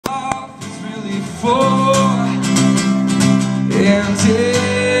for. And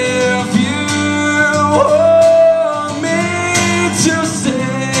if you want me to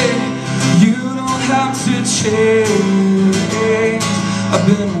stay, you don't have to change. I've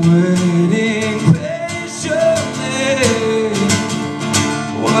been waiting patiently.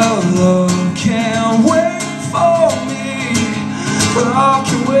 Well, love can't wait for me, but love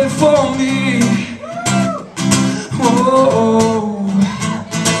can wait for me. Oh,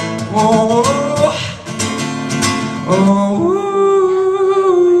 oh, oh, oh,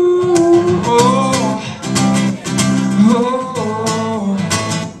 oh,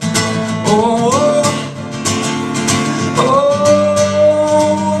 oh, oh,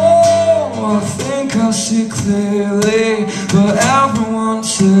 I think I see clearly, but everyone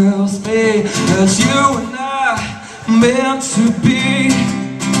tells me that you and I are meant to be.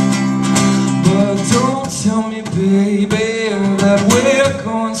 But don't tell me, baby, that we're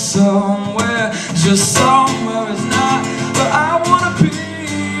going somewhere, just somewhere is not where I wanna be.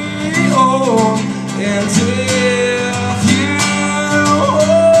 Oh, and if you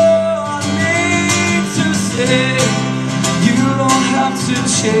want me to stay, you don't have to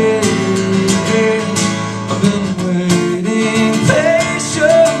change. I've been waiting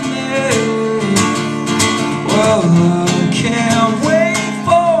patiently. Well, love can't wait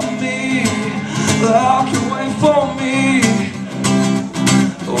for me. Love can wait for me.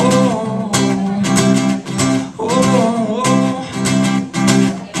 Oh, oh, oh.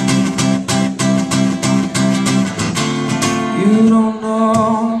 You don't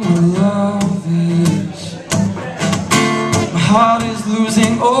know what love is. My heart is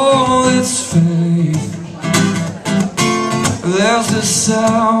losing all its faith. There's a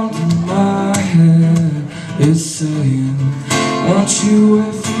sound in my head, it's saying, won't you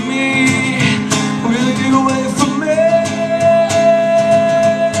wait for me? Will you wait for me?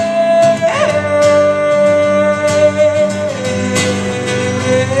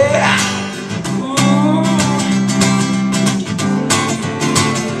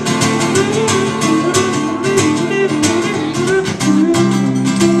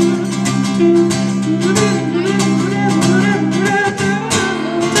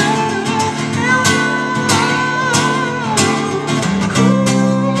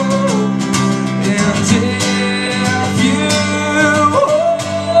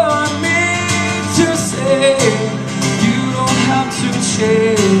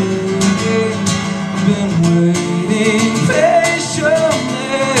 I've been waiting patiently.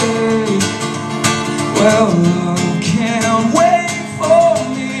 Well, love can't wait for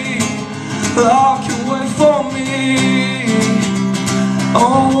me. Love can wait for me.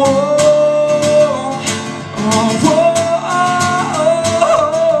 Oh, oh, oh, oh,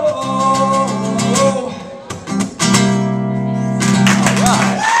 oh. All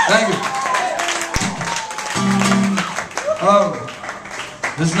right, thank you.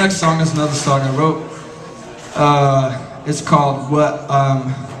 This next song is another song I wrote. It's called What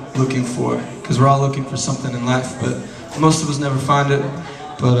I'm Looking For, because we're all looking for something in life, but most of us never find it.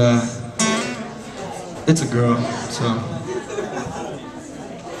 But it's a girl, so.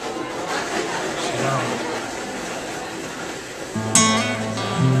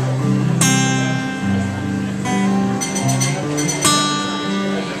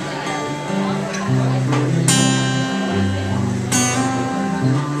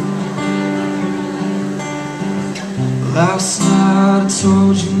 Last night I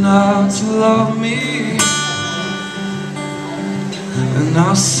told you not to love me, and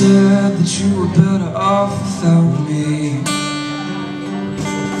I said that you were better off without me.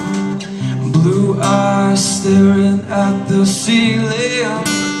 Blue eyes staring at the ceiling.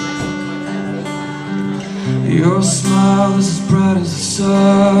 Your smile is as bright as the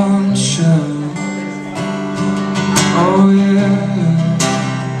sunshine. Oh yeah.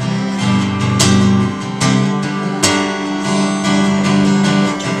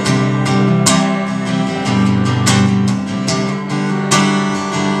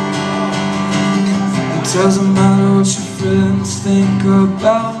 Doesn't matter what your friends think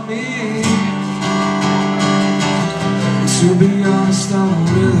about me. To be honest, I don't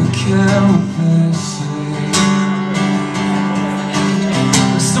really care what they say.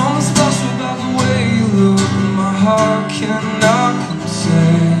 There's something special about the way you look, and my heart cannot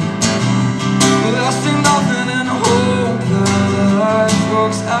contain. But I see nothing in the hope that life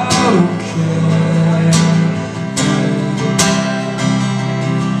works out okay.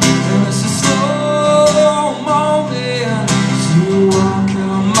 And it's a slow moment to walk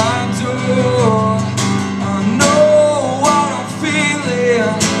out my door. I know what I'm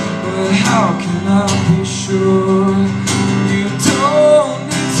feeling, but how can I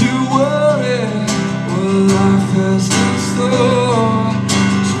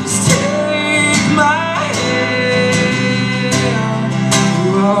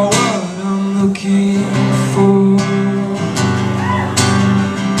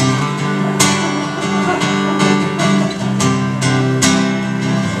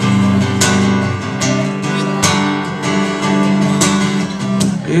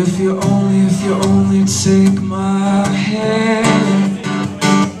If you only take my hand.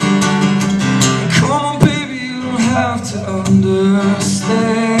 Come on baby, you don't have to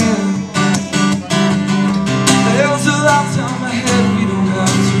understand. There's a lifetime ahead we don't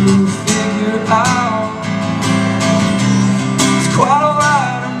have to figure out. It's quite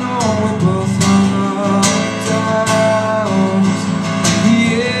alright, I know we both have doubts.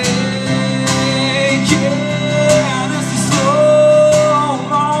 Yeah, this is slow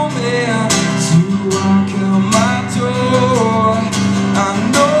moment to walk out my door. I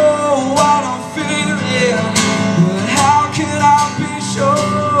know what I'm feeling, but how can I be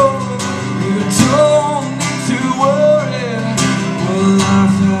sure? You don't need to worry what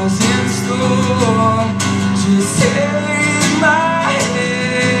life has in store. Just take my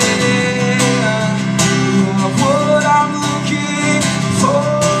hand. You're what I'm looking for.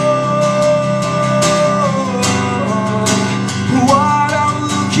 What I'm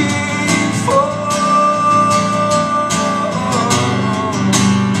looking for.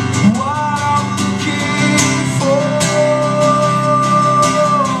 What I'm looking for.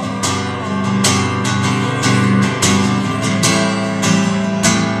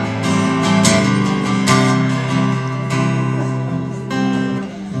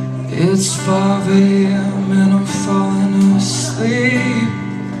 It's 5 a.m. and I'm falling asleep,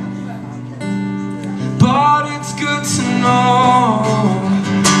 but it's good to know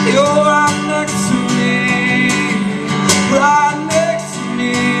you're